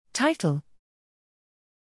Title: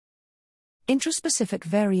 Intraspecific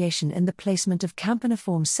variation in the placement of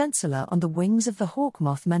campaniform sensilla on the wings of the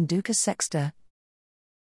hawkmoth Manduca sexta.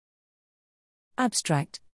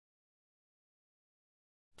 Abstract: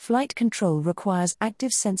 Flight control requires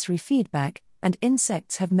active sensory feedback, and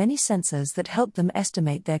insects have many sensors that help them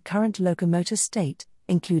estimate their current locomotor state,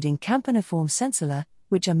 including campaniform sensilla,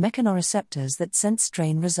 which are mechanoreceptors that sense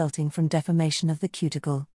strain resulting from deformation of the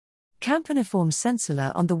cuticle. Campaniform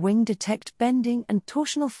sensilla on the wing detect bending and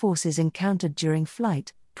torsional forces encountered during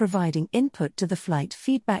flight, providing input to the flight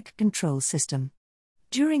feedback control system.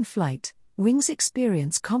 During flight, wings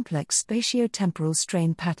experience complex spatiotemporal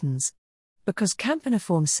strain patterns. Because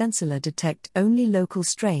campaniform sensilla detect only local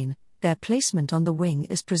strain, their placement on the wing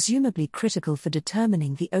is presumably critical for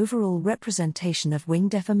determining the overall representation of wing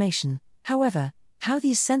deformation. However, how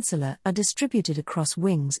these sensilla are distributed across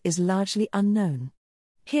wings is largely unknown.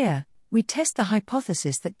 Here, we test the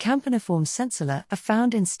hypothesis that campaniform sensilla are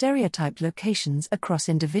found in stereotyped locations across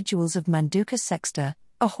individuals of Manduca sexta,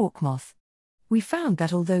 a hawkmoth. We found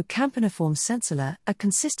that although campaniform sensilla are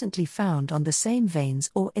consistently found on the same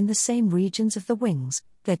veins or in the same regions of the wings,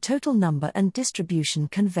 their total number and distribution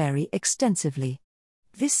can vary extensively.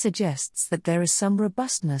 This suggests that there is some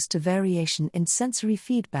robustness to variation in sensory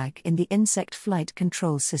feedback in the insect flight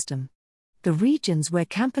control system. The regions where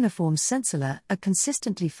campaniform sensilla are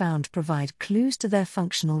consistently found provide clues to their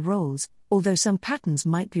functional roles, although some patterns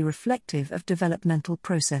might be reflective of developmental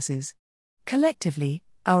processes. Collectively,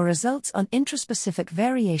 our results on intraspecific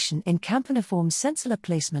variation in campaniform sensilla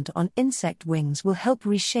placement on insect wings will help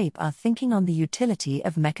reshape our thinking on the utility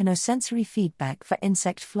of mechanosensory feedback for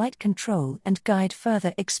insect flight control and guide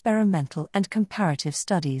further experimental and comparative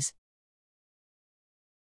studies.